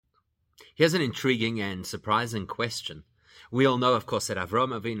Here's an intriguing and surprising question. We all know, of course, that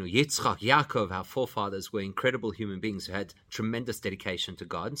Avraham Avinu, Yitzchak, Yaakov, our forefathers, were incredible human beings who had tremendous dedication to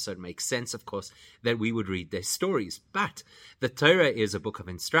God. So it makes sense, of course, that we would read their stories. But the Torah is a book of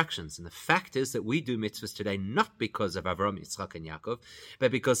instructions. And the fact is that we do mitzvahs today not because of Avraham, Yitzchak, and Yaakov,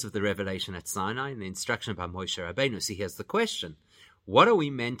 but because of the revelation at Sinai and the instruction by Moshe Rabbeinu. See, here's the question. What are we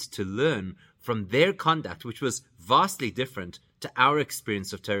meant to learn from their conduct, which was vastly different to our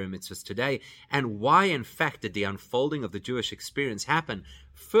experience of Torah mitzvahs today, and why, in fact, did the unfolding of the Jewish experience happen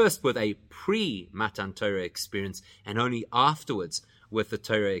first with a pre-Matan Torah experience and only afterwards with the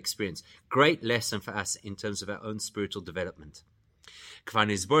Torah experience? Great lesson for us in terms of our own spiritual development.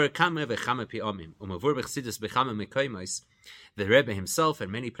 The Rebbe himself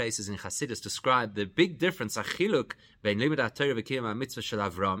and many places in Chassidus describe the big difference, achiluk, bein limud HaTorah v'kiyum HaMitzvah shel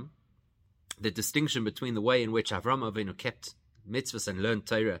Avram, the distinction between the way in which Avram Avinu kept mitzvahs and learned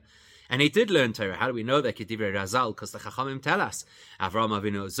Torah. And he did learn Torah. How do we know that? Kedivrei Razal, because the Chachamim tell us Avram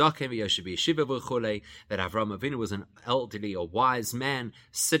Avinu zaken v'yoshev b'yeshiva v'chulei, that Avram Avinu was an elderly or wise man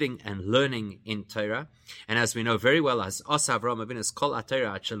sitting and learning in Torah. And as we know very well, as Os Avram Avinu's kol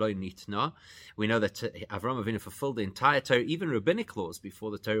HaTorah ad shelo nitna, we know that Avram Avinu fulfilled the entire Torah, even rabbinic laws,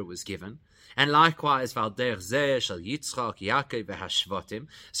 before the Torah was given. And likewise, Val derech zeh shel Yitzchak, Yaakov v'hashvatim.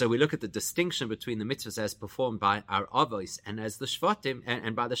 So we look at the distinction between the mitzvahs as performed by our avos and as the shvatim,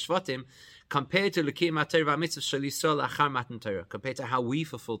 and by the shvatim, compared to L'kiyum HaTorah v'mitzvahs shel Yisrael achar Matan Torah, compared to how we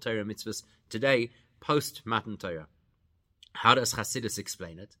fulfill Torah mitzvahs today post Matan Torah. How does Chassidus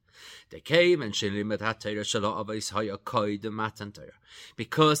explain it?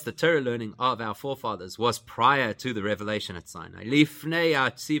 Because the Torah learning of our forefathers was prior to the revelation at Sinai.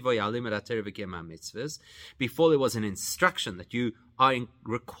 Before there was an instruction that you are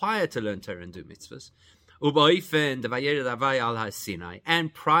required to learn Torah and do mitzvahs.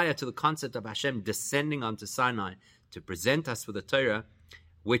 And prior to the concept of Hashem descending onto Sinai to present us with the Torah,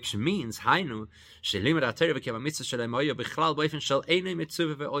 which means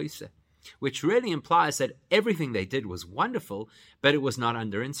which really implies that everything they did was wonderful, but it was not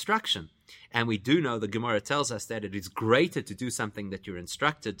under instruction. And we do know the Gemara tells us that it is greater to do something that you're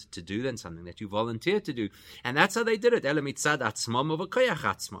instructed to do than something that you volunteer to do. And that's how they did it. Chassidus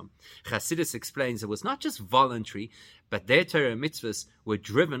explains it was not just voluntary, but their Torah mitzvahs were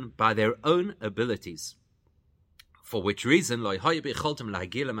driven by their own abilities. For which reason, that's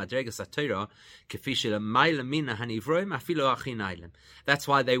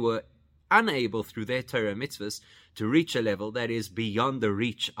why they were unable through their Torah mitzvahs to reach a level that is beyond the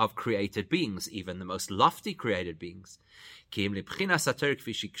reach of created beings, even the most lofty created beings.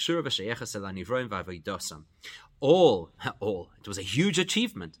 All, it was a huge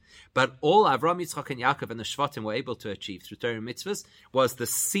achievement, but all Avram, Yitzchak, and Yaakov and the Shvatim were able to achieve through Torah mitzvahs was the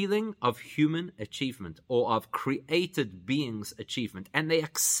ceiling of human achievement, or of created beings' achievement, and they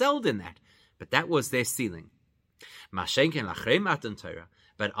excelled in that, but that was their ceiling. But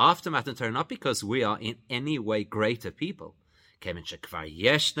after Matan Torah, not because we are in any way greater people. What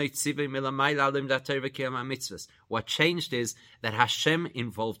changed is that Hashem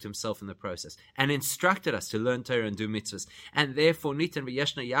involved himself in the process and instructed us to learn Torah and do mitzvahs. And therefore,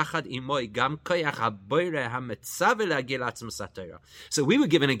 so we were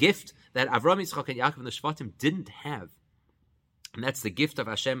given a gift that Avraham, Yitzchak, and Yaakov and the Shvatim didn't have. And that's the gift of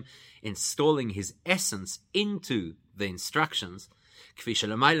Hashem installing his essence into the instructions, to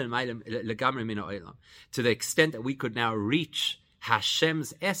the extent that we could now reach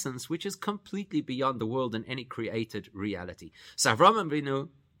Hashem's essence, which is completely beyond the world and any created reality. So Avraham Avinu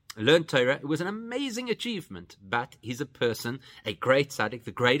learned Torah. It was an amazing achievement, but he's a person, a great tzaddik,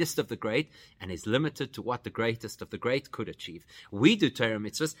 the greatest of the great, and is limited to what the greatest of the great could achieve. We do Torah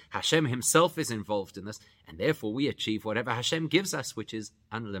mitzvahs. Hashem himself is involved in this, and therefore we achieve whatever Hashem gives us, which is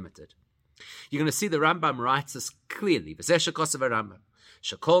unlimited. You're going to see the Rambam writes this clearly.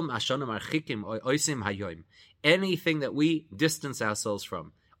 Anything that we distance ourselves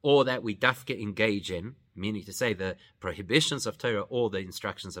from, or that we dafke engage in, meaning to say the prohibitions of Torah or the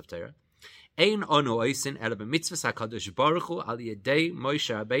instructions of Torah,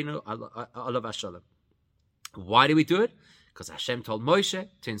 why do we do it? Because Hashem told Moshe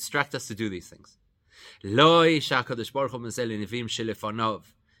to instruct us to do these things.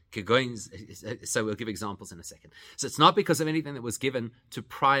 So we'll give examples in a second. So it's not because of anything that was given to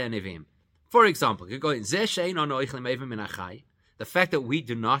prior Nevi'im. For example, the fact that we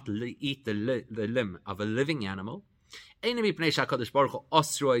do not eat the limb of a living animal, it's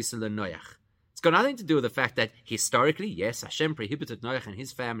got nothing to do with the fact that historically, yes, Hashem prohibited Noach and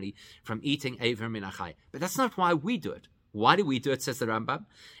his family from eating Eiver min Achai. But that's not why we do it. Why do we do it, says the Rambam?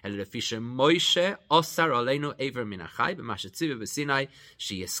 Moshe osar aleinu ever minachai b'mashetziv b'sinai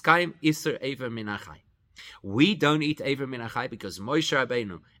sheyeskaim iser ever minachai. We don't eat ever minachai because Moshe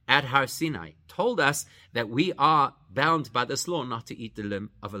Rabbeinu at Har Sinai told us that we are bound by this law not to eat the limb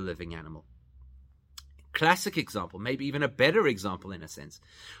of a living animal. Classic example, maybe even a better example in a sense.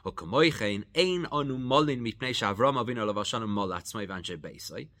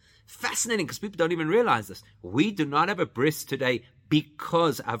 Fascinating, because people don't even realize this. We do not have a bris today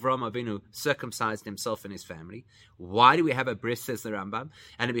because Avram Avinu circumcised himself and his family. Why do we have a bris, says the Rambam?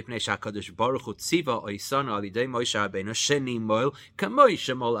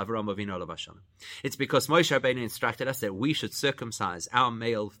 It's because Moshe Rabbeinu instructed us that we should circumcise our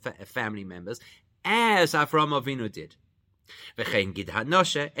male family members as Avram Avinu did.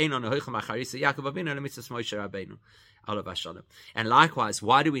 And likewise,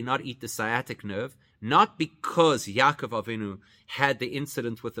 why do we not eat the sciatic nerve? Not because Yaakov Avinu had the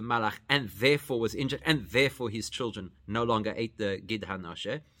incident with the Malach and therefore was injured and therefore his children no longer ate the Gid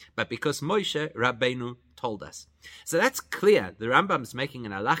HaNoshe, but because Moshe Rabbeinu told us. So that's clear. The Rambam is making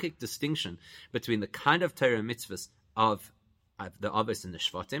an halachic distinction between the kind of Torah mitzvahs of the Avos and the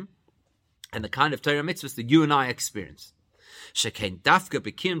Shvatim and the kind of Torah mitzvahs that you and I experience. Chassidus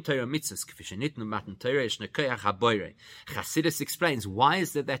explains, why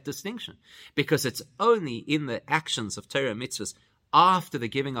is there that distinction? Because it's only in the actions of Torah mitzvahs after the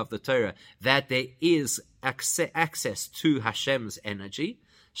giving of the Torah that there is access to Hashem's energy,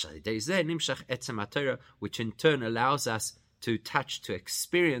 which in turn allows us to touch, to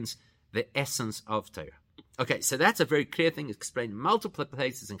experience the essence of Torah. Okay, so that's a very clear thing. It's explained in multiple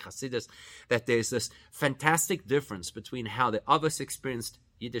places in Chassidus that there's this fantastic difference between how the Avos experienced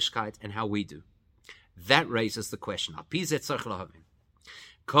Yiddishkeit and how we do. That raises the question.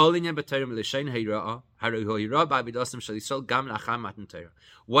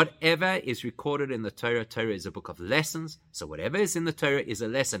 Whatever is recorded in the Torah, Torah is a book of lessons. So whatever is in the Torah is a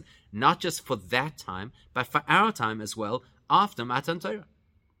lesson, not just for that time, but for our time as well, after Matan Torah.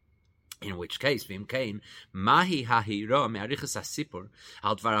 In which case, v'imkein, mahi hahira me'arichas hasipur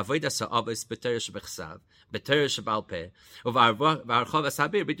al dvar avodas ha'avos b'torah shebechsav, b'torah shebal peh, u'v'archavas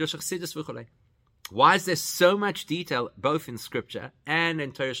habir b'drosh chassidus v'chulei. Why is there so much detail, both in Scripture and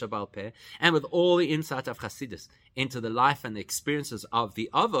in Torah shebal peh, and with all the insight of Chassidus into the life and the experiences of the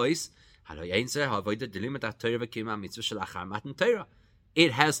Avos?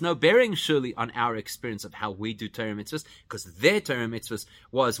 It has no bearing, surely, on our experience of how we do Torah mitzvahs, because their Torah mitzvahs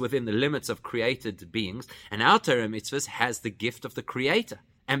was within the limits of created beings, and our Torah mitzvahs has the gift of the Creator,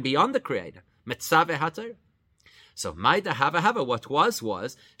 and beyond the Creator, Metzaveh HaTorah. So, Maida Hava, what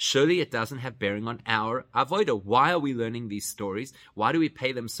was, surely it doesn't have bearing on our avodah. Why are we learning these stories? Why do we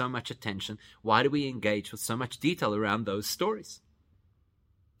pay them so much attention? Why do we engage with so much detail around those stories?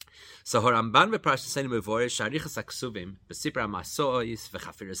 So Haramban v'Parshas Mevore Sharichas Aksuvim b'Sipra Masois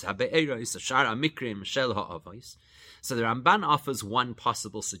v'Chafiras Habe'eros Shar Amikrim Shel Ha'avos. So the Ramban offers one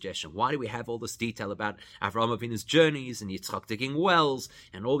possible suggestion. Why do we have all this detail about Avraham Avinu's journeys and Yitzchak digging wells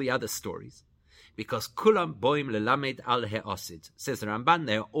and all the other stories? Because kulam boim lelamed al he'osid, says the Ramban,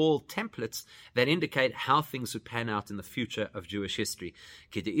 they are all templates that indicate how things would pan out in the future of Jewish history.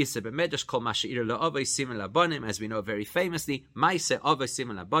 As we know very famously,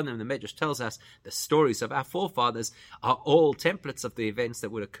 the Medrash tells us the stories of our forefathers are all templates of the events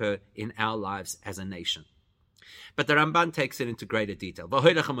that would occur in our lives as a nation. But the Ramban takes it into greater detail.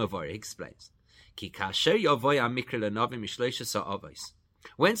 He explains,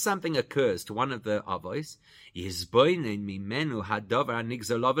 when something occurs to one of the avos,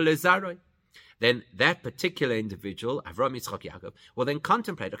 then that particular individual, Avraham, Yitzchak, Yaakov, will then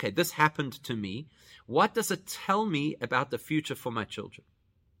contemplate, okay, this happened to me. What does it tell me about the future for my children?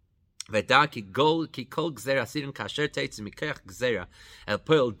 So the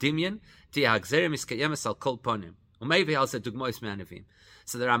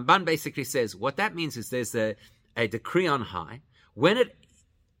Ramban basically says, what that means is there's a decree on high. When it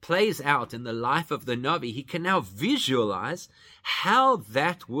plays out in the life of the Navi, he can now visualize how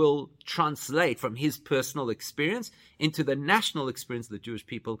that will translate from his personal experience into the national experience of the Jewish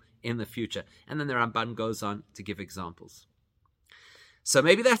people in the future. And then the Ramban goes on to give examples. So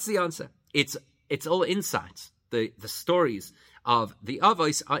maybe that's the answer. It's all insights. The stories of the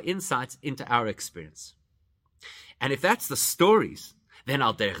Avos are insights into our experience. And if that's the stories, then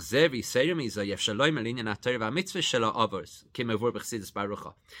al derech zevi seirimiza yefshalom alinyan haTorah v'amitzvah shel ha'avos kimavur b'chassidus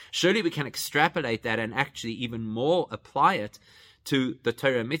barucha. Surely we can extrapolate that and actually even more apply it to the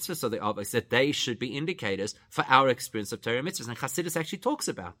Torah mitzvahs of the avos, that they should be indicators for our experience of Torah mitzvahs. And Chassidus actually talks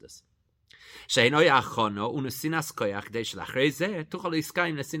about this. Thanks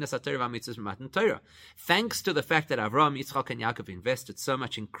to the fact that Avraham, Yitzchak, and Yaakov invested so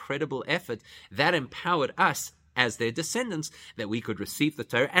much incredible effort, that empowered us as their descendants that we could receive the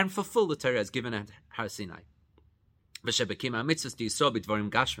Torah and fulfill the Torah as given at Har Sinai. It's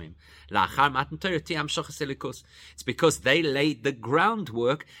because they laid the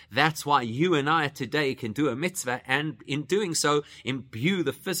groundwork. That's why you and I today can do a mitzvah, and in doing so, imbue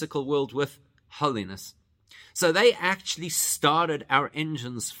the physical world with holiness. So they actually started our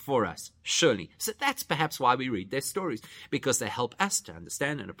engines for us, surely. So that's perhaps why we read their stories, because they help us to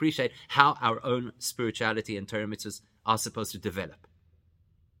understand and appreciate how our own spirituality and Torah mitzvahs are supposed to develop.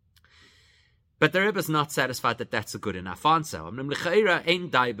 But the Rebbe is not satisfied that that's a good enough answer.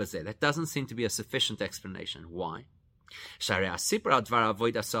 That doesn't seem to be a sufficient explanation. Why?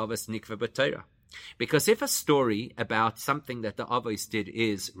 Because if a story about something that the Avos did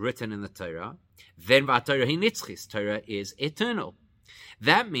is written in the Torah, then Torah is eternal.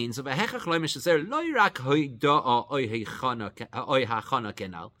 That means so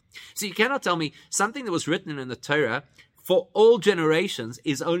you cannot tell me something that was written in the Torah for all generations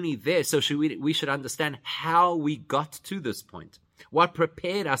is only there, so we should understand how we got to this point, what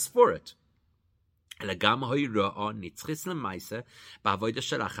prepared us for it.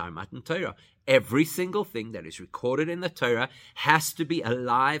 Every single thing that is recorded in the Torah has to be a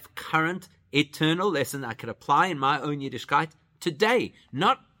live, current, eternal lesson I could apply in my own Yiddishkeit today.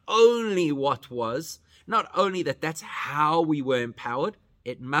 Not only what was, not only that's how we were empowered,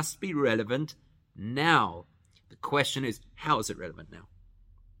 it must be relevant now. The question is, how is it relevant now?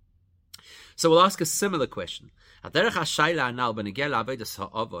 So we'll ask a similar question. We could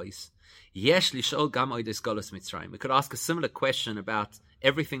ask a similar question about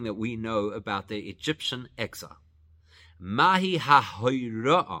everything that we know about the Egyptian exile.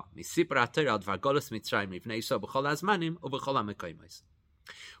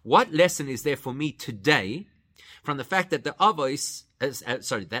 What lesson is there for me today from the fact that that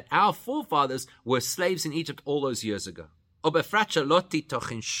our forefathers were slaves in Egypt all those years ago?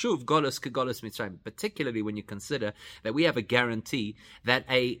 Particularly when you consider that we have a guarantee that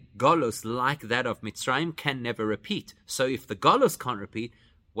a Golos like that of Mitzrayim can never repeat. So if the Golos can't repeat,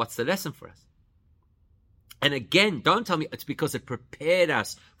 what's the lesson for us? And again, don't tell me it's because it prepared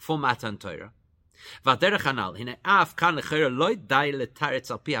us for Matan Torah.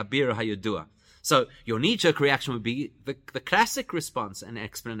 So your knee-jerk reaction would be the classic response and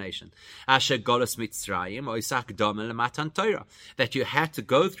explanation. That you had to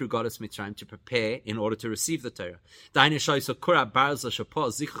go through Golos Mitzrayim to prepare in order to receive the Torah. That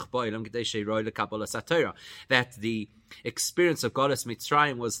the experience of Golos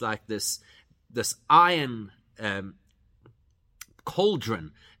Mitzrayim was like this iron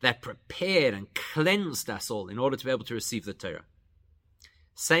cauldron that prepared and cleansed us all in order to be able to receive the Torah.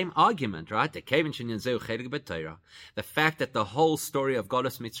 Same argument, right? The fact that the whole story of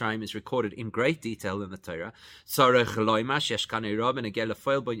Golos Mitzrayim is recorded in great detail in the Torah,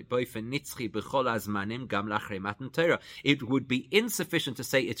 it would be insufficient to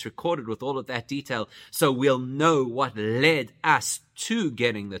say it's recorded with all of that detail so we'll know what led us to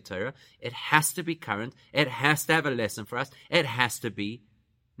getting the Torah. It has to be current. It has to have a lesson for us. It has to be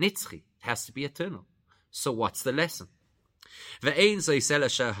nitzchi. It has to be eternal. So what's the lesson? One thing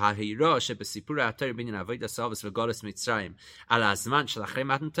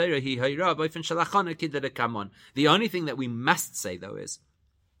that we must say, though, is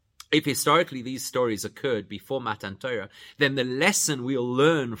if historically these stories occurred before Matan Torah, then the lesson we'll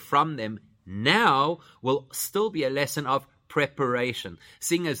learn from them now will still be a lesson of preparation.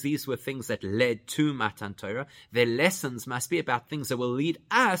 Seeing as these were things that led to Matan Torah, their lessons must be about things that will lead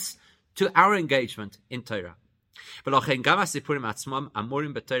us to our engagement in Torah. So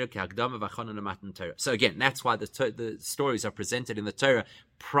again, that's why the stories are presented in the Torah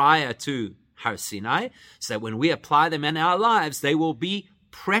prior to Har Sinai, so that when we apply them in our lives, they will be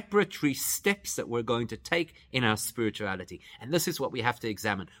preparatory steps that we're going to take in our spirituality. And this is what we have to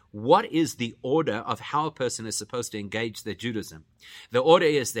examine. What is the order of how a person is supposed to engage their Judaism? The order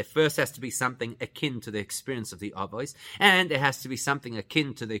is there first has to be something akin to the experience of the Avos, and there has to be something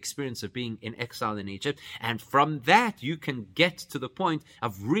akin to the experience of being in exile in Egypt. And from that, you can get to the point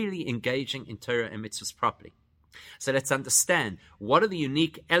of really engaging in Torah and mitzvahs properly. So let's understand what are the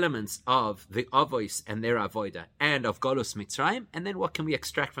unique elements of the Avos and their Avodah and of Golos Mitzrayim, and then what can we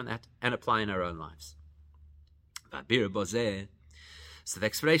extract from that and apply in our own lives. So the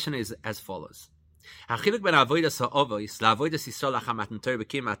explanation is as follows.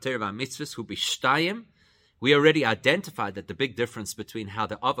 We already identified that the big difference between how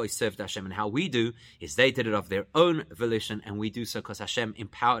the Avos served Hashem and how we do is they did it of their own volition, and we do so because Hashem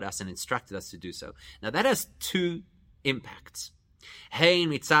empowered us and instructed us to do so. Now that has two impacts. Hein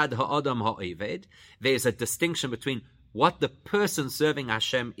mitzad ha'adam ha'oved. There's a distinction between what the person serving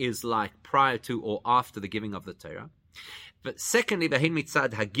Hashem is like prior to or after the giving of the Torah. But secondly, the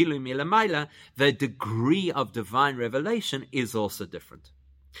degree of divine revelation is also different.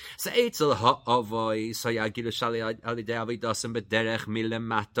 So the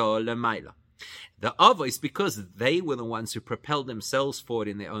Avos, because they were the ones who propelled themselves forward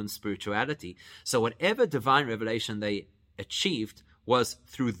in their own spirituality, so whatever divine revelation they achieved was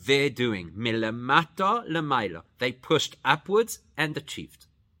through their doing. Milamata lemaila. They pushed upwards and achieved.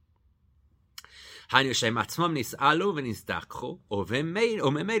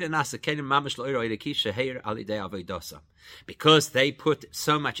 Because they put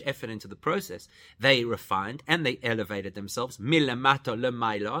so much effort into the process, they refined and they elevated themselves.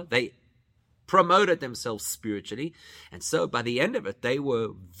 They promoted themselves spiritually, and so by the end of it, they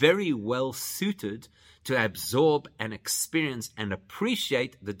were very well suited to absorb and experience and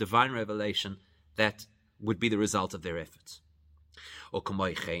appreciate the divine revelation that would be the result of their efforts.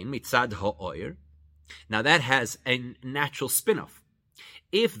 Now that has a natural spin-off.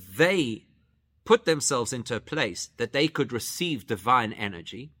 If they put themselves into a place that they could receive divine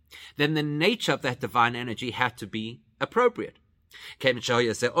energy, then the nature of that divine energy had to be appropriate. Because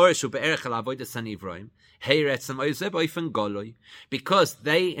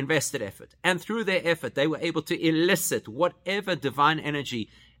they invested effort, and through their effort they were able to elicit whatever divine energy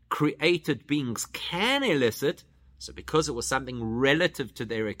created beings can elicit. So because it was something relative to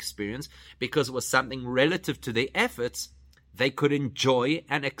their experience, because it was something relative to their efforts, they could enjoy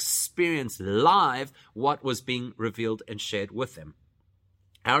and experience live what was being revealed and shared with them.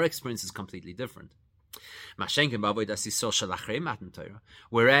 Our experience is completely different.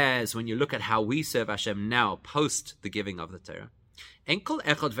 Whereas when you look at how we serve Hashem now, post the giving of the Torah,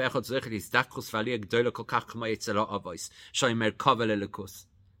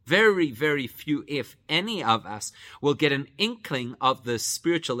 very, very few, if any of us, will get an inkling of the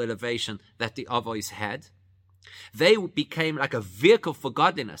spiritual elevation that the Avos had. They became like a vehicle for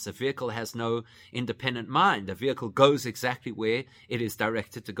godliness. A vehicle has no independent mind. A vehicle goes exactly where it is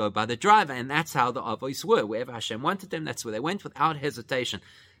directed to go by the driver, and that's how the Avos were. Wherever Hashem wanted them, that's where they went without hesitation.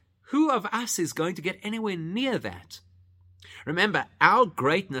 Who of us is going to get anywhere near that? Remember, our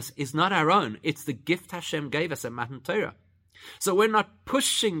greatness is not our own. It's the gift Hashem gave us at Matan Torah. So we're not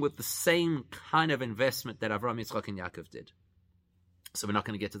pushing with the same kind of investment that Avraham, Yitzchak, and Yaakov did. So we're not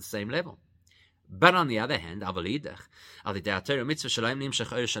going to get to the same level. But on the other hand, but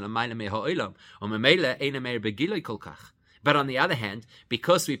on the other hand,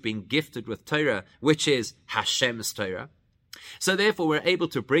 because we've been gifted with Torah, which is Hashem's Torah, so therefore we're able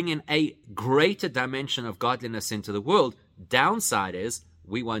to bring in a greater dimension of godliness into the world. Downside is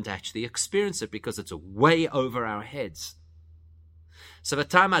we won't actually experience it because it's way over our heads. So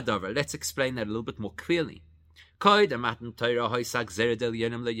let's explain that a little bit more clearly. As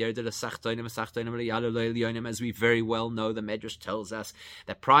we very well know, the Medrash tells us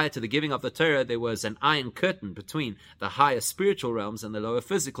that prior to the giving of the Torah, there was an iron curtain between the higher spiritual realms and the lower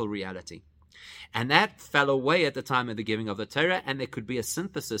physical reality. And that fell away at the time of the giving of the Torah, and there could be a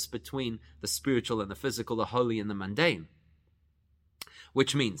synthesis between the spiritual and the physical, the holy and the mundane.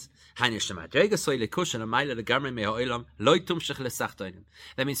 Which means, that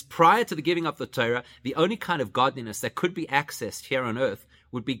means prior to the giving of the Torah, the only kind of godliness that could be accessed here on earth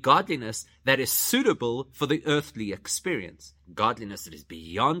would be godliness that is suitable for the earthly experience. Godliness that is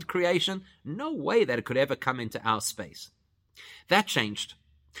beyond creation, no way that it could ever come into our space. That changed.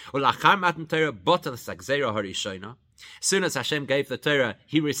 As soon as Hashem gave the Torah,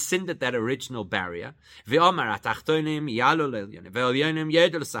 He rescinded that original barrier. Then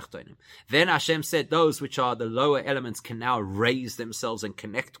Hashem said those which are the lower elements can now raise themselves and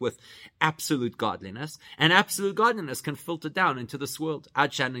connect with absolute godliness, and absolute godliness can filter down into this world.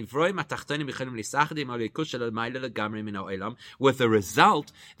 With the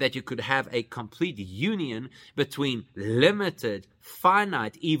result that you could have a complete union between limited,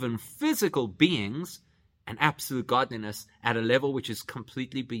 finite, even physical beings and absolute godliness at a level which is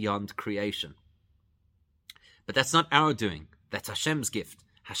completely beyond creation. But that's not our doing. That's Hashem's gift.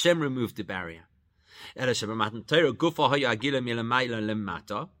 Hashem removed the barrier.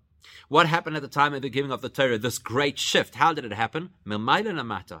 What happened at the time of the giving of the Torah? This great shift. How did it happen?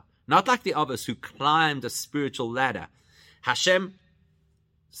 Not like the others who climbed a spiritual ladder. Hashem,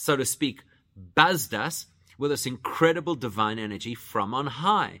 so to speak, buzzed us with this incredible divine energy from on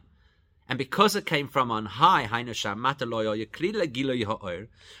high. And because it came from on high,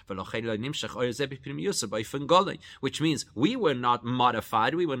 which means we were not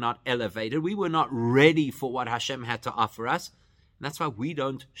modified, we were not elevated, we were not ready for what Hashem had to offer us. And that's why we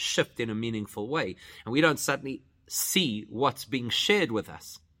don't shift in a meaningful way. And we don't suddenly see what's being shared with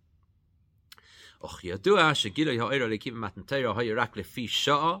us. That's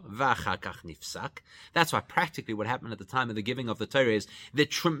why practically what happened at the time of the giving of the Torah is the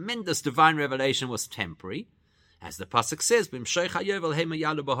tremendous divine revelation was temporary. As the pasuk says,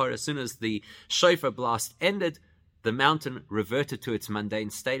 as soon as the shofar blast ended, the mountain reverted to its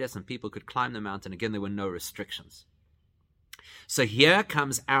mundane status and people could climb the mountain again. There were no restrictions. So here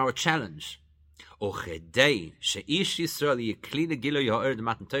comes our challenge.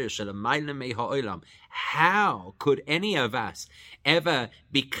 How could any of us ever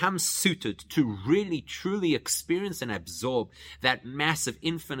become suited to really truly experience and absorb that massive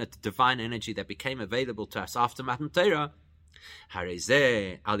infinite divine energy that became available to us after Matan Torah? That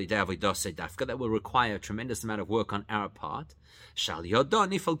will require a tremendous amount of work on our part.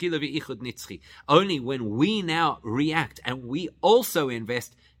 Only when we now react and we also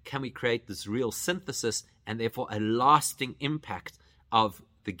invest can we create this real synthesis and therefore a lasting impact of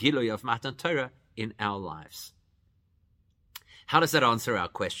the Gilui of Matan Torah in our lives. How does that answer our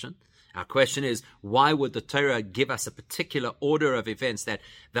question? Our question is, why would the Torah give us a particular order of events that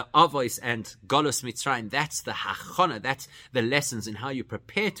the Avos and Golus Mitzrayim, that's the Hachana, that's the lessons in how you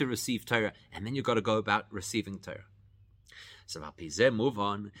prepare to receive Torah, and then you've got to go about receiving Torah. So move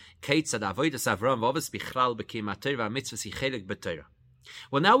on.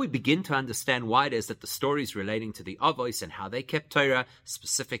 Well, now we begin to understand why it is that the stories relating to the Avos and how they kept Torah,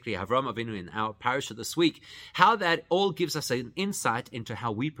 specifically Avraham Avinu in our parasha this week, how that all gives us an insight into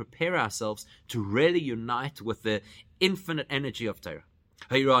how we prepare ourselves to really unite with the infinite energy of Torah.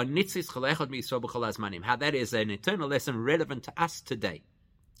 How that is an eternal lesson relevant to us today.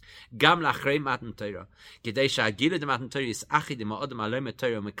 Here's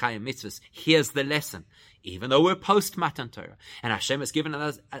the lesson. Even though we're post Matan Torah, and Hashem has given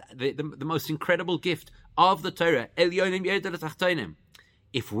us the most incredible gift of the Torah,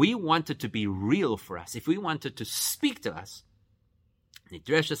 if we wanted to be real for us, if we wanted to speak to us,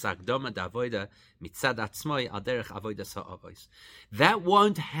 that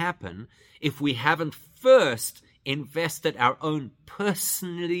won't happen if we haven't first invested our own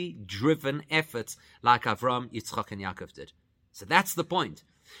personally driven efforts like Avram, Yitzchak, and Yaakov did. So that's the point.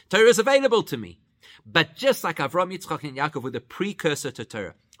 Torah is available to me. But just like Avram, Yitzchak, and Yaakov were the precursor to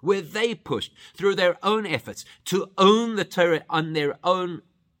Torah, where they pushed through their own efforts to own the Torah on their own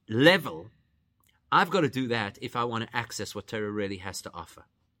level, I've got to do that if I want to access what Torah really has to offer.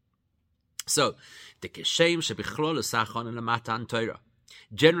 So, the Keshem Shebichlol Usachon and Matan Torah.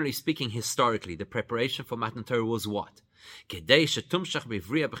 Generally speaking, historically, the preparation for Matan Torah was what? To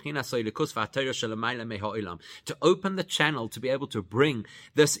open the channel to be able to bring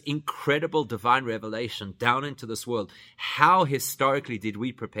this incredible divine revelation down into this world. How historically did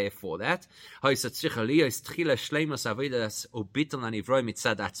we prepare for that? Two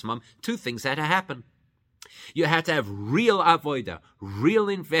things had to happen. You had to have real avodah, real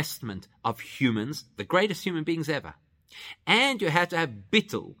investment of humans, the greatest human beings ever. And you had to have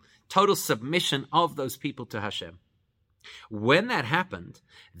bittul, total submission of those people to Hashem. When that happened,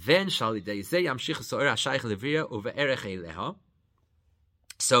 then so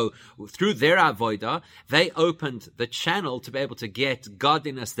through their avodah, they opened the channel to be able to get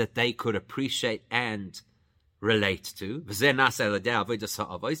godliness that they could appreciate and relate to,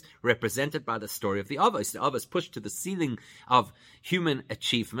 represented by the story of the Avos. The Avos pushed to the ceiling of human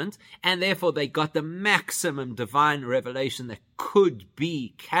achievement, and therefore they got the maximum divine revelation that could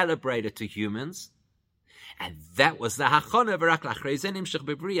be calibrated to humans. And that was the Hachana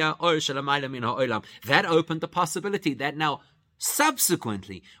that opened the possibility that now,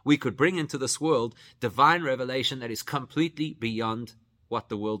 subsequently, we could bring into this world divine revelation that is completely beyond what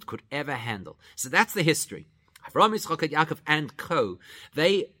the world could ever handle. So that's the history. Avraham, Yitzchak, Yaakov, and Co.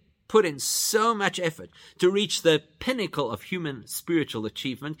 They put in so much effort to reach the pinnacle of human spiritual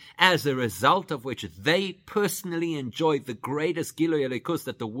achievement, as a result of which they personally enjoyed the greatest Gilui Elikus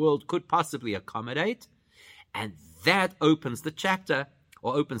that the world could possibly accommodate. And that opens the chapter,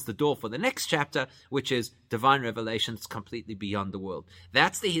 or opens the door for the next chapter, which is divine revelations completely beyond the world.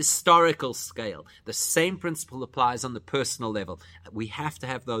 That's the historical scale. The same principle applies on the personal level. We have to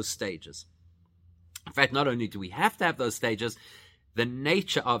have those stages. In fact, not only do we have to have those stages, the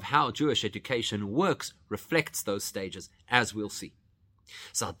nature of how Jewish education works reflects those stages, as we'll see.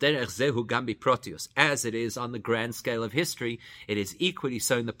 As it is on the grand scale of history, it is equally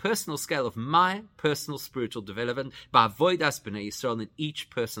so in the personal scale of my personal spiritual development, ba'avodas b'nei Yisrael, in each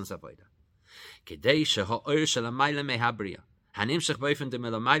person's avodah.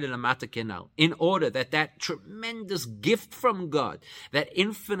 In order that tremendous gift from God, that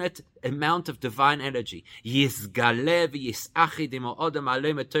infinite amount of divine energy, should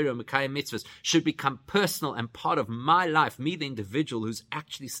become personal and part of my life, me the individual who's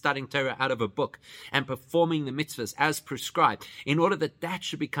actually studying Torah out of a book and performing the mitzvahs as prescribed, in order that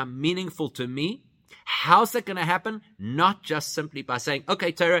should become meaningful to me. How's that going to happen? Not just simply by saying,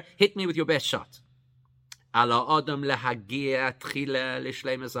 okay, Torah, hit me with your best shot. The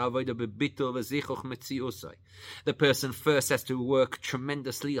person first has to work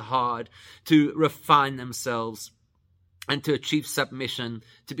tremendously hard to refine themselves and to achieve submission,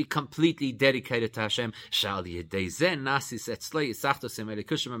 to be completely dedicated to Hashem.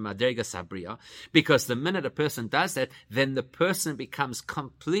 Because the minute a person does that, then the person becomes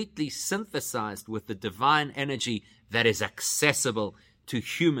completely synthesized with the divine energy that is accessible to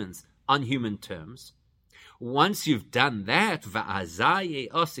humans on human terms. Once you've done that,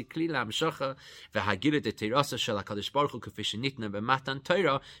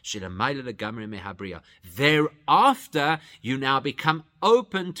 thereafter you now become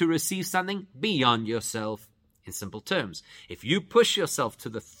open to receive something beyond yourself. In simple terms, if you push yourself to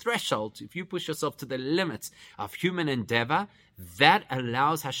the threshold, if you push yourself to the limits of human endeavor, that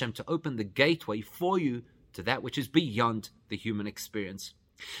allows Hashem to open the gateway for you to that which is beyond the human experience.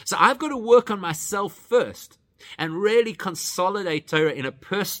 So I've got to work on myself first and really consolidate Torah in a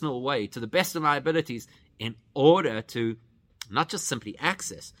personal way to the best of my abilities in order to not just simply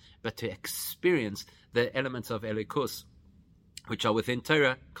access, but to experience the elements of Elikus, which are within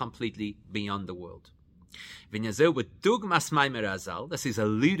Torah completely beyond the world. This is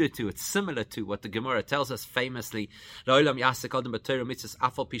alluded to, it's similar to what the Gemara tells us famously, that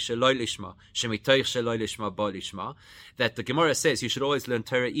the Gemara says you should always learn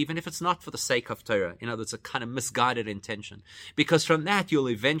Torah even if it's not for the sake of Torah. In other words, a kind of misguided intention. Because from that you'll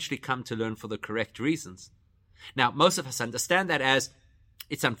eventually come to learn for the correct reasons. Now, most of us understand that as,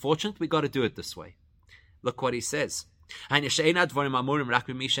 it's unfortunate, we got to do it this way. Look what he says. We're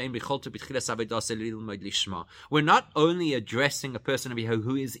not only addressing a person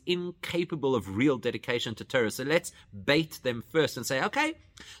who is incapable of real dedication to Torah, so let's bait them first and say, okay,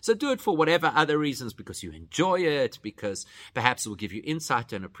 so do it for whatever other reasons, because you enjoy it, because perhaps it will give you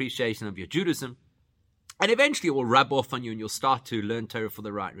insight and appreciation of your Judaism, and eventually it will rub off on you and you'll start to learn Torah for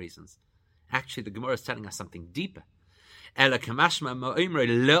the right reasons. Actually, the Gemara is telling us something deeper. The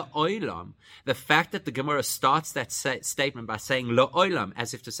fact that the Gemara starts that statement by saying La'olam,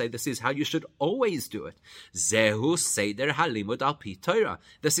 as if to say this is how you should always do it. Zehu Seder Halimud al Pi Torah.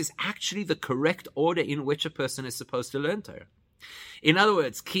 This is actually the correct order in which a person is supposed to learn Torah. In other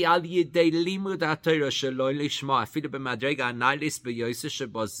words, Ki al yidei limud HaTorah shelo lishma afilu b'madrega analis b'yoseh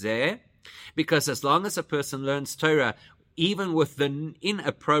shebozeh. Because as long as a person learns Torah, even with the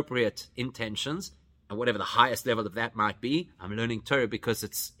inappropriate intentions, and whatever the highest level of that might be, I'm learning Torah because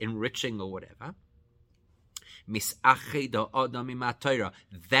it's enriching or whatever.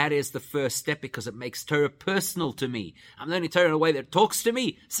 That is the first step because it makes Torah personal to me. I'm learning Torah in a way that talks to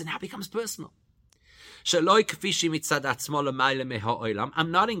me, so now it becomes personal. I'm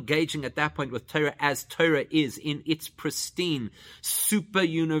not engaging at that point with Torah as Torah is in its pristine, super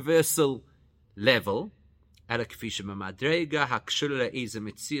universal level. Instead,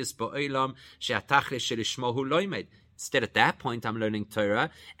 at that point, I'm learning Torah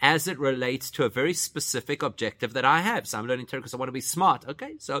as it relates to a very specific objective that I have. So I'm learning Torah because I want to be smart.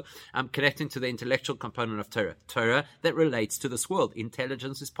 Okay, so I'm connecting to the intellectual component of Torah. Torah that relates to this world.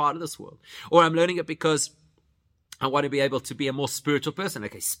 Intelligence is part of this world. Or I'm learning it because I want to be able to be a more spiritual person.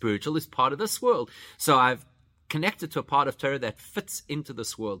 Okay, spiritual is part of this world. So I've connected to a part of Torah that fits into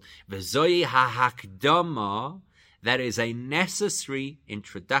this world. V'zoi ha'hakdama, that is a necessary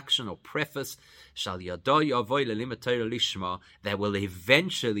introduction or preface, shal yado yavoi lelimud Torah lishma, that will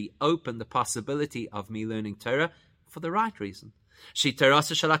eventually open the possibility of me learning Torah for the right reason. She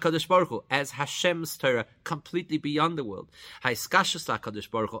terasa shel HaKadosh Baruch Hu, as Hashem's Torah, completely beyond the world. Haiskashus HaKadosh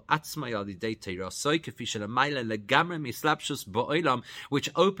Baruch Hu atzma yalidei terasoi kefi shelamayla legamre mislapshus ba'olam,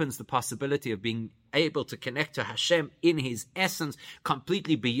 which opens the possibility of being able to connect to Hashem in His essence,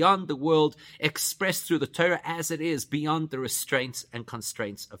 completely beyond the world, expressed through the Torah as it is, beyond the restraints and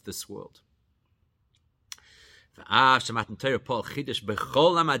constraints of this world.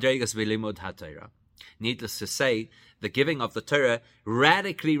 Needless to say, the giving of the Torah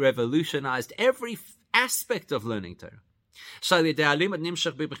radically revolutionized every aspect of learning Torah.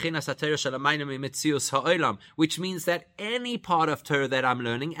 Which means that any part of Torah that I'm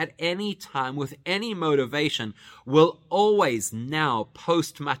learning at any time with any motivation will always now,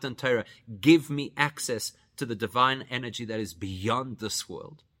 post Matan Torah, give me access to the divine energy that is beyond this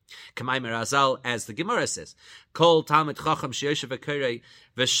world. Kamaimer Azal, as the Gemara says, Kol Talmid Chacham Sheyoshev V'Korei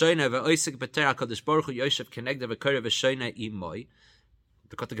V'Shoina V'Oisik B'Torah HaKadosh Baruch Hu Yoshev Kenegda V'Korei V'Shoina Imoi.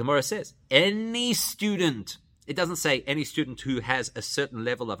 Because the Gemara says, any student, it doesn't say any student who has a certain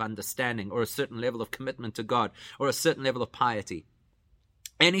level of understanding or a certain level of commitment to God or a certain level of piety.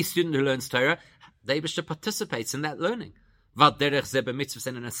 Any student who learns Torah, the Eibishter participates in that learning. And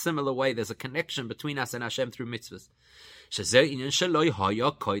in a similar way, there's a connection between us and Hashem through mitzvahs.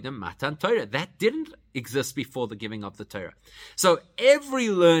 That didn't exist before the giving of the Torah. So every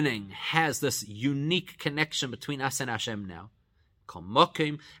learning has this unique connection between us and Hashem now.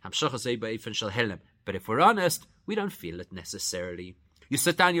 But if we're honest, we don't feel it necessarily. You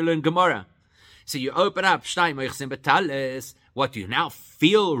sit down, you learn Gemara. So you open up, what, do you now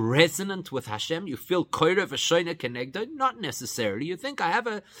feel resonant with Hashem? You feel koira v'shoina kenegdo? Not necessarily. You think, I have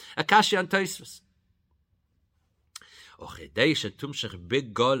a kashi on Tosfos.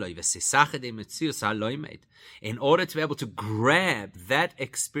 In order to be able to grab that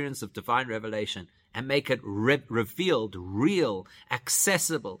experience of divine revelation and make it revealed, real,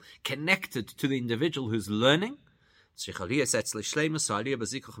 accessible, connected to the individual who's learning, that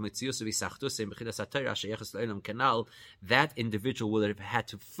individual will have had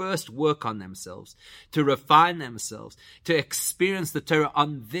to first work on themselves, to refine themselves, to experience the Torah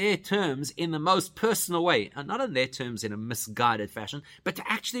on their terms in the most personal way, and not on their terms in a misguided fashion, but to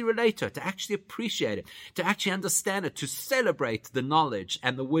actually relate to it, to actually appreciate it, to actually understand it, to celebrate the knowledge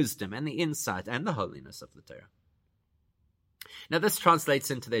and the wisdom and the insight and the holiness of the Torah. Now this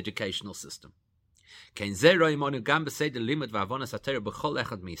translates into the educational system. This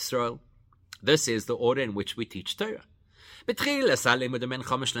is the order in which we teach Torah.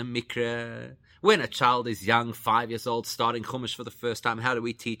 When a child is young, 5 years old, starting Chumash for the first time, how do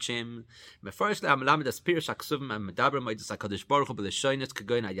we teach him? At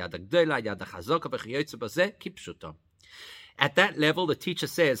that level, the teacher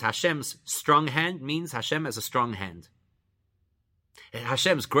says Hashem's strong hand means Hashem has a strong hand.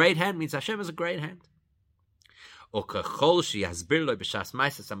 Hashem's great hand means Hashem has a great hand. No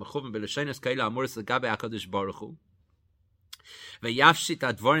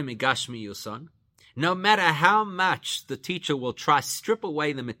matter how much the teacher will try to strip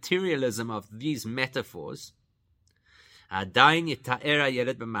away the materialism of these metaphors, the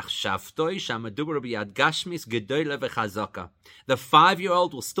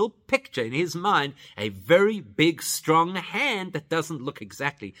 5-year-old will still picture in his mind a very big, strong hand that doesn't look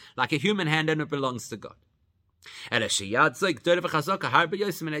exactly like a human hand and it belongs to God. It's just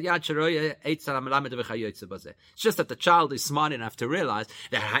that the child is smart enough to realize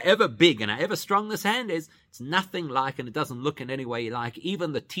that however big and however strong this hand is, it's nothing like and it doesn't look in any way like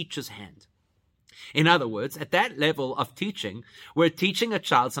even the teacher's hand. In other words, at that level of teaching, we're teaching a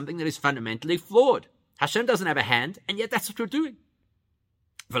child something that is fundamentally flawed. Hashem doesn't have a hand, and yet that's what we're doing.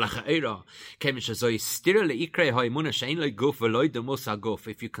 If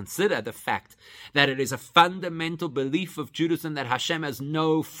you consider the fact that it is a fundamental belief of Judaism that Hashem has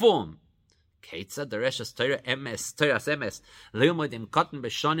no form, how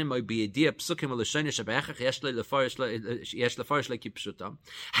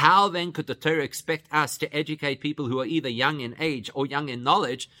then could the Torah expect us to educate people who are either young in age or young in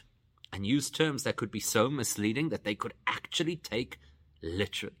knowledge and use terms that could be so misleading that they could actually take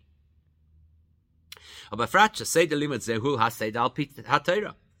literally? And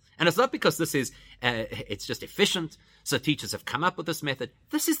it's not because this is it's just efficient, so teachers have come up with this method.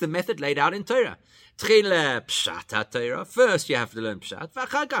 This is the method laid out in Torah. First you have to learn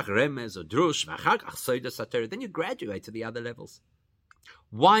Pshat, then you graduate to the other levels.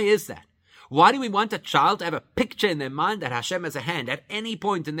 Why is that? Why do we want a child to have a picture in their mind that Hashem has a hand at any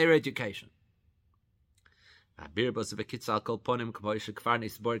point in their education? The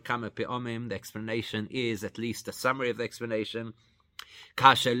explanation is, at least a summary of the explanation,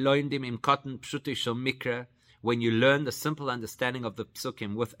 when you learn the simple understanding of the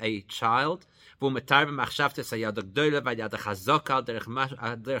psukim with a child, and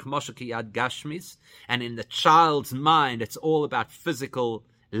in the child's mind it's all about physical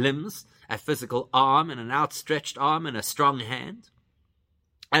limbs, a physical arm and an outstretched arm and a strong hand.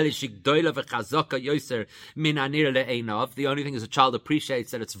 The only thing is a child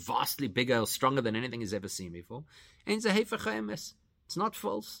appreciates that it's vastly bigger or stronger than anything he's ever seen before. It's not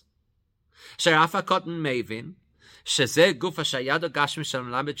false. שזה גוף השייד הגשמי של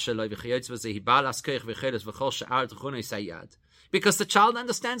המלמד שלו, וכיוצא בזה היא באה להזכיח וחילס וכל שאר תכוני סייד. Because the child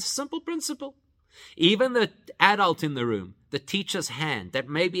understands a simple principle. Even the adult in the room, the teacher's hand, that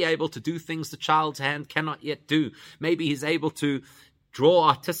may be able to do things the child's hand cannot yet do. Maybe he's able to draw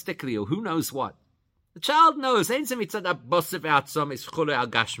artistically or who knows what. The child knows. The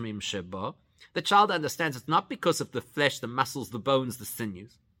child understands it's not because of the flesh, the muscles, the bones, the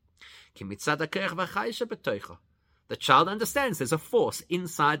sinews. The child understands there's a force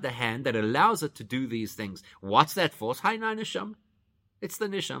inside the hand that allows it to do these things. What's that force? It's the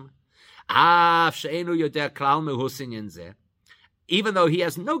neshama. Even though he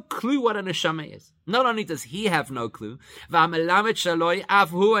has no clue what a neshama is. Not only does he have no clue, the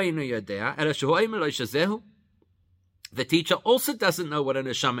teacher also doesn't know what a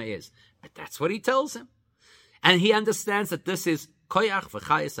neshama is. But that's what he tells him. And he understands that this is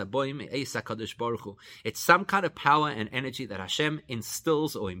it's some kind of power and energy that Hashem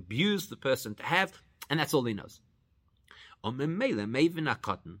instills or imbues the person to have, and that's all he knows. So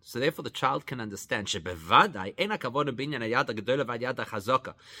therefore the child can understand as soon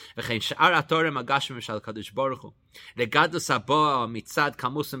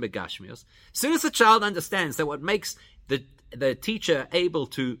as the child understands that what makes the teacher able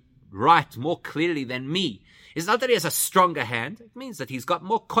to write more clearly than me is not that he has a stronger hand. It means that he's got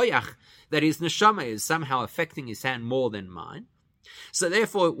more koyach, that his neshama is somehow affecting his hand more than mine. So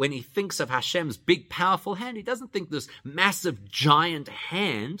therefore, when he thinks of Hashem's big, powerful hand, he doesn't think this massive, giant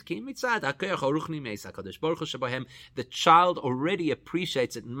hand. The child already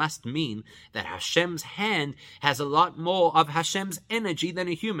appreciates it must mean that Hashem's hand has a lot more of Hashem's energy than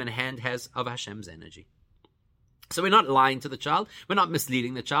a human hand has of Hashem's energy. So we're not lying to the child. We're not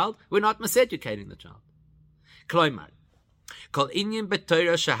misleading the child. We're not miseducating the child.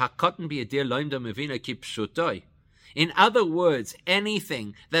 In other words,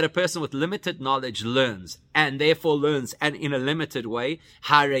 anything that a person with limited knowledge learns, and therefore learns and in a limited way,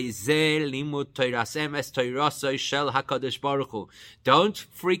 don't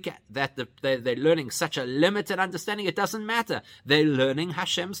freak out that they're learning such a limited understanding. It doesn't matter. They're learning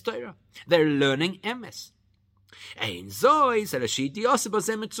Hashem's Torah. They're learning emes. It's just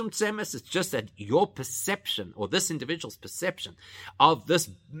that your perception, or this individual's perception, of this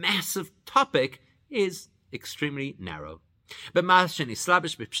massive topic is extremely narrow.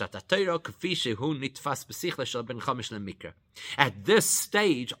 At this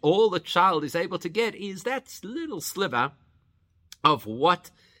stage, all the child is able to get is that little sliver of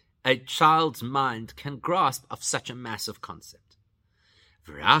what a child's mind can grasp of such a massive concept.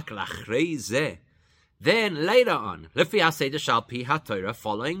 Then later on, following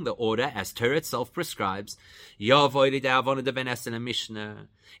the order as Torah itself prescribes, he'll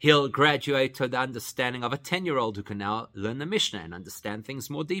graduate to the understanding of a 10-year-old who can now learn the Mishnah and understand things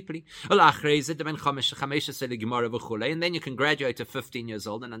more deeply. And then you can graduate to 15 years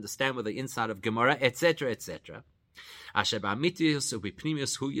old and understand with the inside of Gemara, etc., etc. Slowly,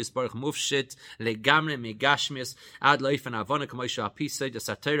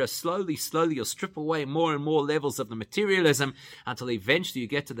 slowly you'll strip away more and more levels of the materialism until eventually you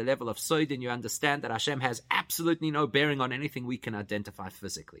get to the level of Soid and you understand that Hashem has absolutely no bearing on anything we can identify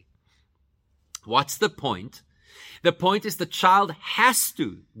physically. What's the point? The point is the child has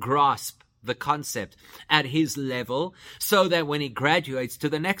to grasp the concept at his level so that when he graduates to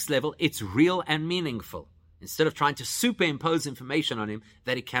the next level, it's real and meaningful, instead of trying to superimpose information on him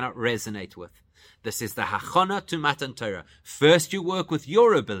that he cannot resonate with. This is the hachana to Matan Torah. First you work with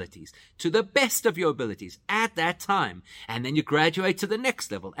your abilities, to the best of your abilities, at that time. And then you graduate to the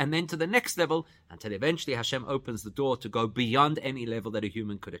next level, and then to the next level, until eventually Hashem opens the door to go beyond any level that a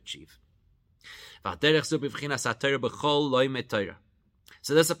human could achieve.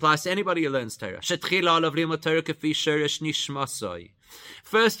 So this applies to anybody who learns Torah.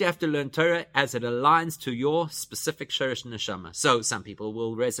 First, you have to learn Torah as it aligns to your specific Shorish Neshama. So some people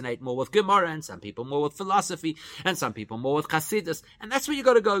will resonate more with Gemara, and some people more with philosophy, and some people more with Chassidus. And that's where you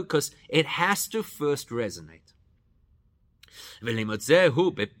got to go, because it has to first resonate. In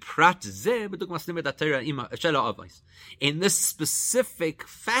this specific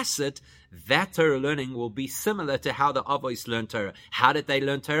facet, that Torah learning will be similar to how the Avos learn Torah. How did they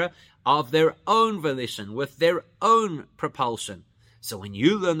learn Torah? Of their own volition, with their own propulsion. So when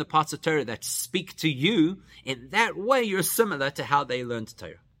you learn the parts of Torah that speak to you, in that way you're similar to how they learned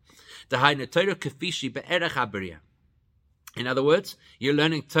Torah. In other words, you're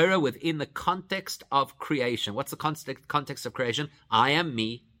learning Torah within the context of creation. What's the context of creation? I am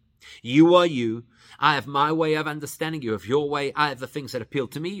me, You are you. I have my way of understanding. You have your way. I have the things that appeal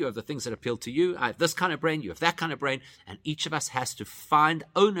to me. You have the things that appeal to you. I have this kind of brain. You have that kind of brain. And each of us has to find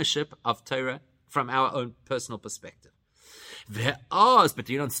ownership of Torah from our own personal perspective. But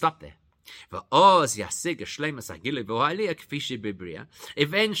you don't stop there.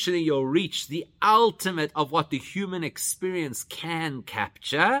 Eventually you'll reach the ultimate of what the human experience can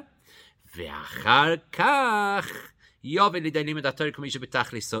capture.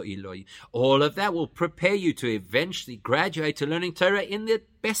 All of that will prepare you to eventually graduate to learning Torah in the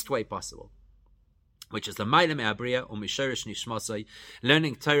best way possible, which is the Maila Me'abriya or Mishorish Nishmasai,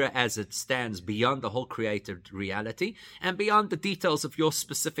 learning Torah as it stands beyond the whole created reality and beyond the details of your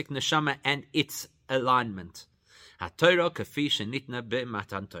specific neshama and its alignment.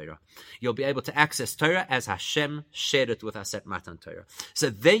 You'll be able to access Torah as Hashem shared it with us at Matan Torah. So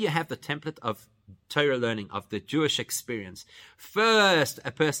there you have the template of Torah learning, of the Jewish experience. First,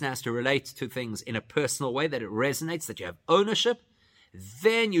 a person has to relate to things in a personal way, that it resonates, that you have ownership.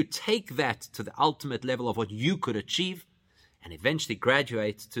 Then you take that to the ultimate level of what you could achieve and eventually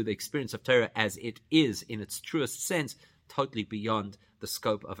graduate to the experience of Torah as it is in its truest sense, totally beyond the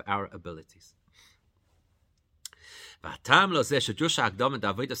scope of our abilities.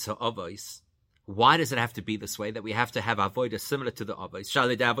 Why does it have to be this way, that we have to have avodah similar to the avos?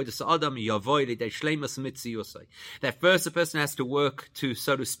 That first a person has to work to,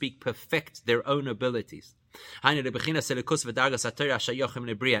 so to speak, perfect their own abilities. In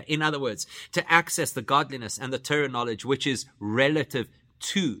other words, to access the godliness and the Torah knowledge which is relative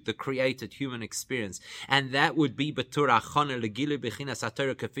to the created human experience, and that would be that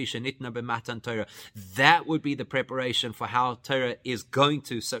would be the preparation for how Torah is going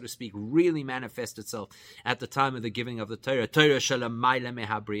to, so to speak, really manifest itself at the time of the giving of the Torah. Torah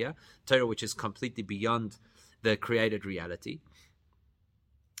which is completely beyond the created reality.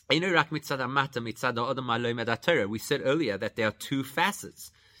 We said earlier that there are two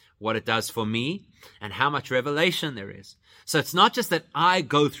facets: what it does for me and how much revelation there is. So it's not just that I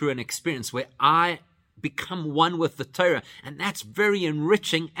go through an experience where I become one with the Torah, and that's very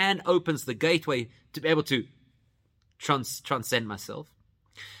enriching and opens the gateway to be able to transcend myself.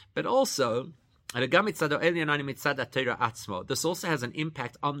 But also, this also has an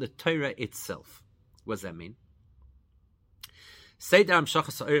impact on the Torah itself. What does that mean?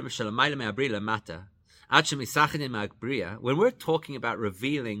 When we're talking about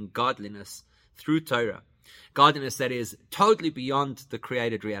revealing godliness through Torah, godliness that is totally beyond the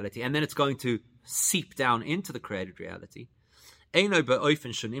created reality, and then it's going to seep down into the created reality, it's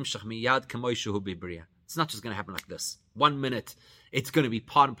not just going to happen like this. 1 minute, it's going to be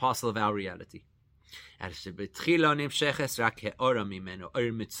part and parcel of our reality.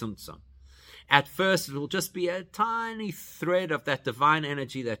 At first, it will just be a tiny thread of that divine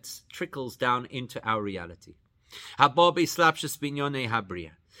energy that trickles down into our reality.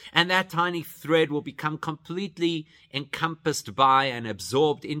 And that tiny thread will become completely encompassed by and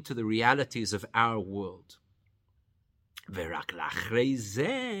absorbed into the realities of our world. And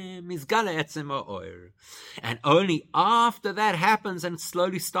only after that happens and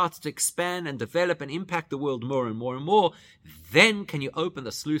slowly starts to expand and develop and impact the world more and more and more, then can you open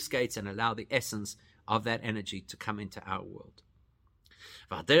the sluice gates and allow the essence of that energy to come into our world.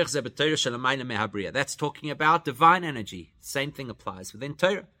 That's talking about divine energy. Same thing applies within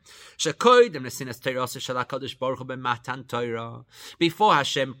Torah. Before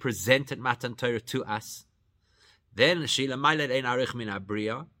Hashem presented Matan Torah to us, then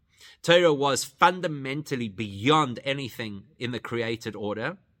Torah was fundamentally beyond anything in the created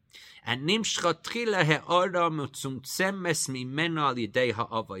order. And there was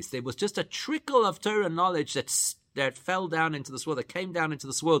just a trickle of Torah knowledge that fell down into this world, that came down into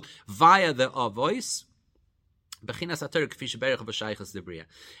this world via the Avos.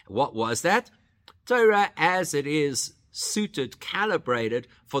 What was that? Torah as it is, suited, calibrated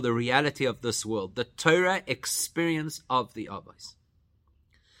for the reality of this world, the Torah experience of the Avos.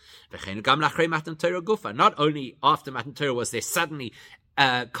 Not only after Matan Torah was there suddenly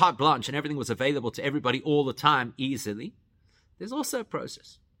carte blanche and everything was available to everybody all the time easily, there's also a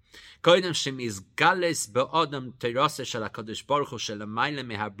process. Before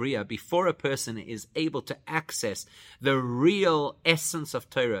a person is able to access the real essence of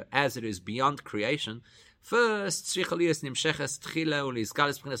Torah as it is beyond creation, first, the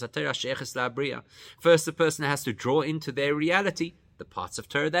person has to draw into their reality the parts of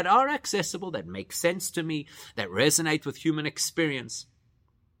Torah that are accessible, that make sense to me, that resonate with human experience.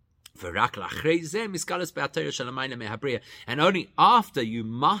 And only after you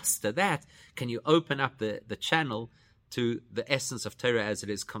master that can you open up the channel to the essence of Torah as it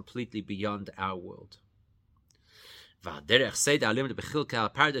is completely beyond our world. Very similar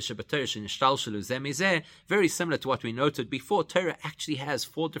to what we noted before, Torah actually has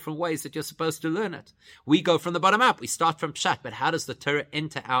 4 different ways that you're supposed to learn it. We go from the bottom up. We start from Pshat, but how does the Torah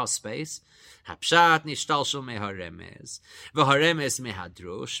enter our space? Hapshat nishtalshel meharemez, v'haremez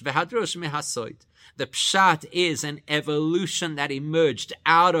mehadrush, v'hadrush mehasoid. The Pshat is an evolution that emerged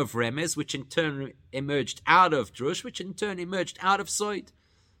out of Remez, which in turn emerged out of Drush, which in turn emerged out of Soid.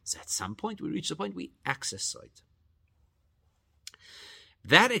 So at some point we reach the point we access Soid.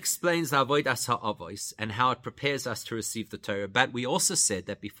 That explains the Avodas HaAvos and how it prepares us to receive the Torah. But we also said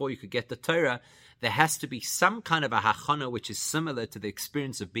that before you could get the Torah, there has to be some kind of a hachana which is similar to the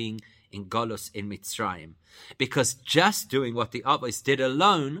experience of being in Golus in Mitzrayim. Because just doing what the Avos did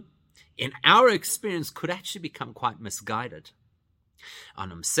alone, in our experience, could actually become quite misguided.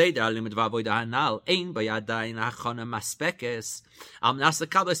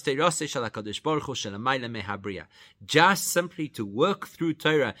 Just simply to work through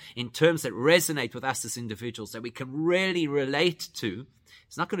Torah in terms that resonate with us as individuals, that we can really relate to,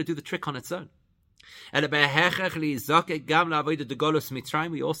 it's not going to do the trick on its own. And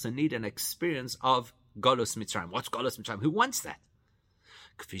we also need an experience of Golus Mitzrayim. What's Golus Mitzrayim? Who wants that?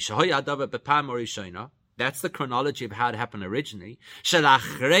 That's the chronology of how it happened originally. Well,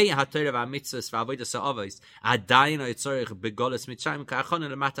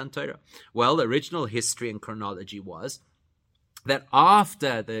 the original history and chronology was that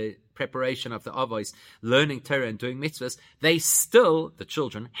after the preparation of the Avos, learning Torah and doing mitzvahs, the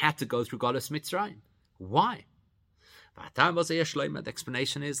children, had to go through Golus Mitzrayim. Why? The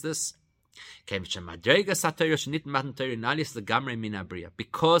explanation is this.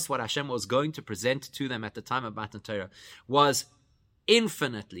 Because what Hashem was going to present to them at the time of Matan Torah was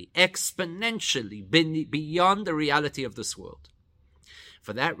infinitely, exponentially beyond the reality of this world.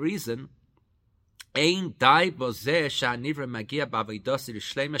 For that reason, it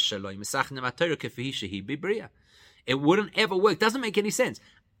wouldn't ever work. It doesn't make any sense.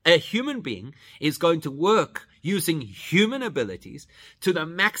 A human being is going to work using human abilities to the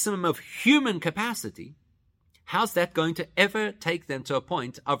maximum of human capacity. How's that going to ever take them to a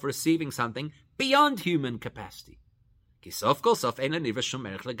point of receiving something beyond human capacity? The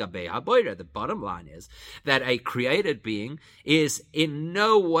bottom line is that a created being is in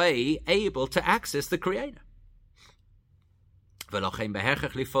no way able to access the Creator. So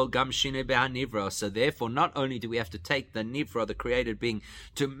therefore, not only do we have to take the Nivra, the created being,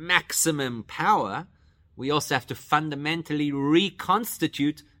 to maximum power, we also have to fundamentally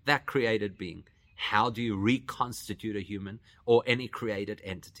reconstitute that created being. How do you reconstitute a human or any created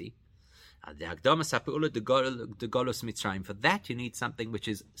entity? For that, you need something which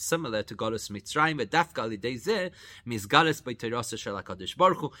is similar to Golus Mitzrayim,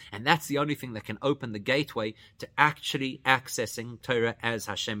 and that's the only thing that can open the gateway to actually accessing Torah as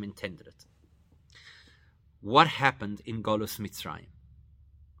Hashem intended it. What happened in Golus Mitzrayim?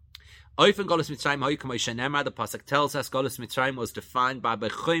 The pasuk tells us Golus Mitzrayim was defined by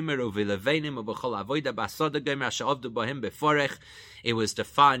it was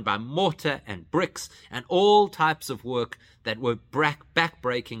defined by mortar and bricks and all types of work that were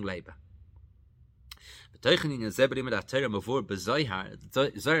back-breaking labor. Zohar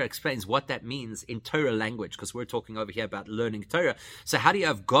explains what that means in Torah language, because we're talking over here about learning Torah. So how do you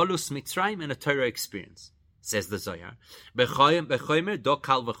have Golus Mitzrayim in a Torah experience? Says the Zohar.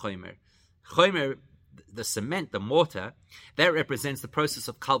 Chomer, the cement, the mortar, that represents the process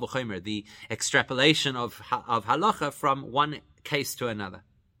of kal v'chomer, the extrapolation of halacha from one case to another.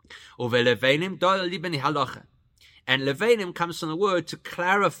 And levenim comes from the word to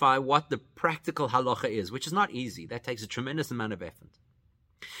clarify what the practical halacha is, which is not easy. That takes a tremendous amount of effort.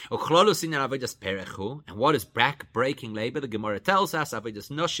 And what is back-breaking labor? The Gemara tells us,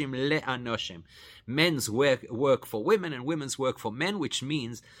 men's work for women and women's work for men, which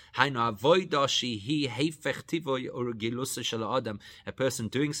means a person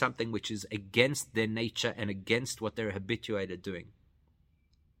doing something which is against their nature and against what they're habituated doing.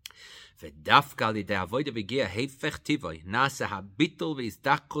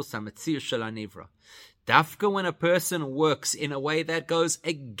 Dafka, when a person works in a way that goes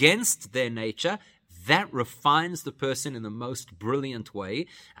against their nature, that refines the person in the most brilliant way,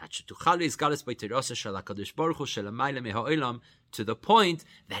 to the point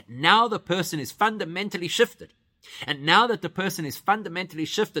that now the person is fundamentally shifted. And now that the person is fundamentally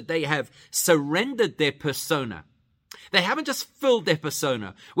shifted, they have surrendered their persona. They haven't just filled their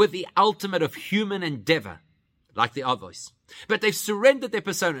persona with the ultimate of human endeavor. like the Avos. But they've surrendered their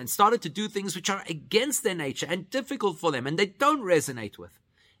persona and started to do things which are against their nature and difficult for them and they don't resonate with.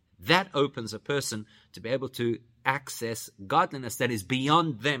 That opens a person to be able to access godliness that is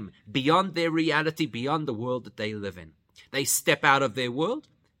beyond them, beyond their reality, beyond the world that they live in. They step out of their world.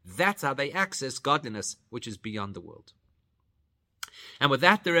 That's how they access godliness, which is beyond the world. And with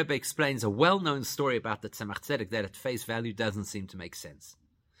that, the Rebbe explains a well-known story about the Tzemach Tzedek that at face value doesn't seem to make sense.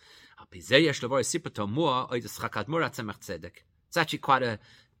 It's actually quite a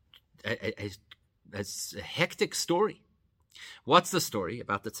hectic story. What's the story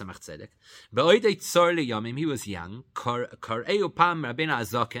about the Tzemach Tzedek? He was young. The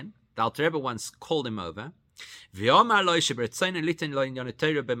Alter Rebbe once called him over.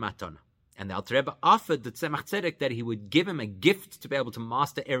 And the Alter Rebbe offered the Tzemach Tzedek that he would give him a gift to be able to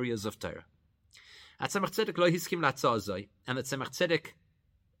master areas of Torah. And the Tzemach Tzedek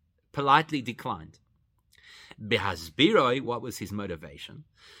politely declined. What was his motivation?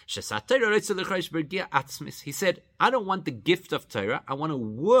 He said, I don't want the gift of Torah. I want to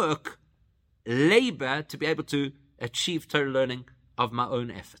work, labor to be able to achieve Torah learning of my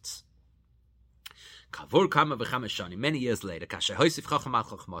own efforts. Many years later, when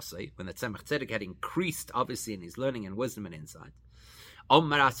the Tzemach Tzedek had increased, obviously, in his learning and wisdom and insight,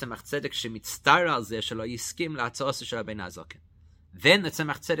 then the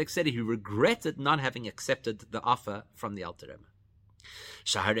Tzemach Tzedek said he regretted not having accepted the offer from the Alter Rebbe.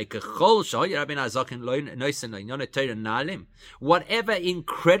 Whatever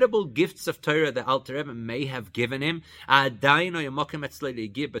incredible gifts of Torah the Alter Rebbe may have given him,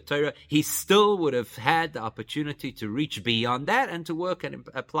 he still would have had the opportunity to reach beyond that and to work and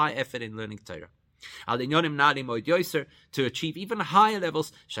apply effort in learning Torah. To achieve even higher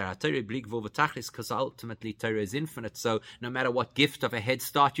levels, because ultimately Torah is infinite, so no matter what gift of a head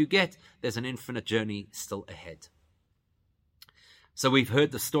start you get, there's an infinite journey still ahead. So we've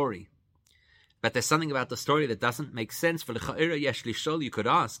heard the story, but there's something about the story that doesn't make sense. You could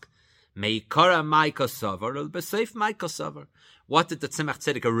ask, what did the Tzemach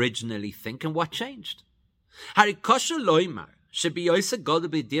Tzedek originally think and what changed?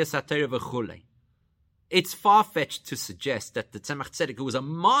 It's far-fetched to suggest that the Tzemach Tzedek, who was a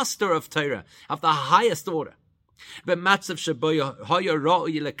master of Torah of the highest order, and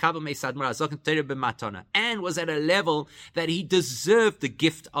was at a level that he deserved the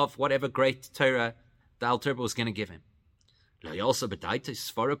gift of whatever great Torah the Alter Rebbe was going to give him.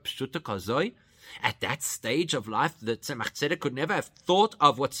 At that stage of life, the Tzemach Tzedek could never have thought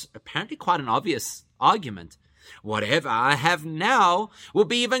of what's apparently quite an obvious argument. Whatever I have now will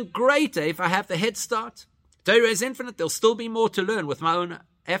be even greater if I have the head start. Torah is infinite. There'll still be more to learn with my own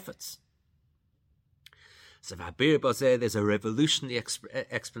efforts. So there's a revolutionary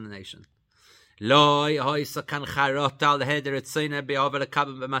explanation. There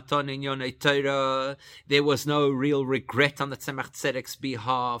was no real regret on the Tzemach Tzedek's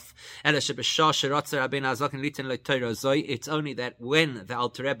behalf. It's only that when the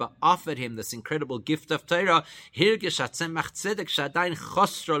Alter Rebbe offered him this incredible gift of Torah, the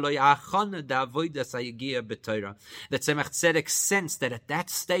Tzemach Tzedek sensed that at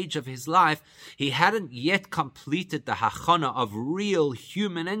that stage of his life, he hadn't yet completed the hachana of real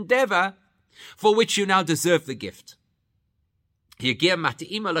human endeavor, for which you now deserve the gift. The Tzemach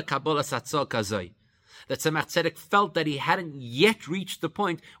Tzedek felt that he hadn't yet reached the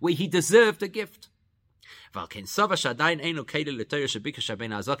point where he deserved a gift. For which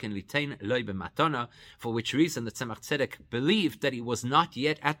reason the Tzemach Tzedek believed that he was not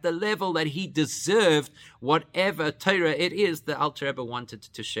yet at the level that he deserved whatever Torah it is the Alter Rebbe wanted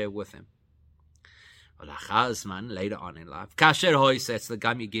to share with him. Later on in life, when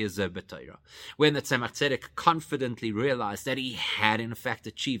the Tzemach Tzedek confidently realized that he had in fact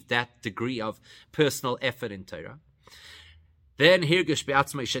achieved that degree of personal effort in Torah, then at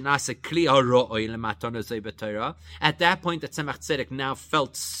that point the Tzemach Tzedek now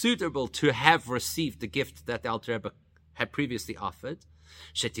felt suitable to have received the gift that the Alter Rebbe had previously offered.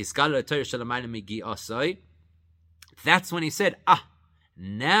 That's when he said,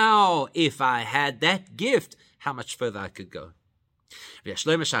 now, if I had that gift, how much further I could go.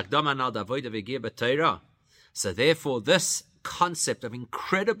 So therefore, this concept of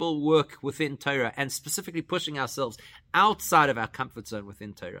incredible work within Torah, and specifically pushing ourselves outside of our comfort zone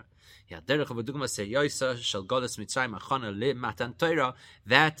within Torah. That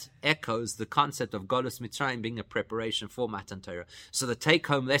echoes the concept of Golus Mitzrayim being a preparation for Matan Torah. So the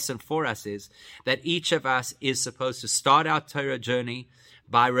take-home lesson for us is that each of us is supposed to start our Torah journey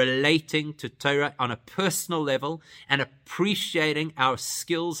by relating to Torah on a personal level and appreciating our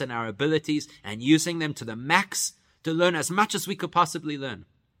skills and our abilities and using them to the max to learn as much as we could possibly learn.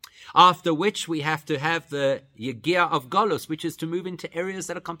 After which we have to have the Yegia of Golus, which is to move into areas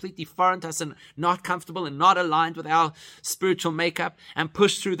that are completely foreign to us and not comfortable and not aligned with our spiritual makeup, and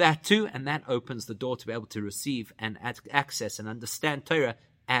push through that too, and that opens the door to be able to receive and access and understand Torah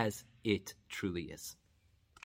as it truly is.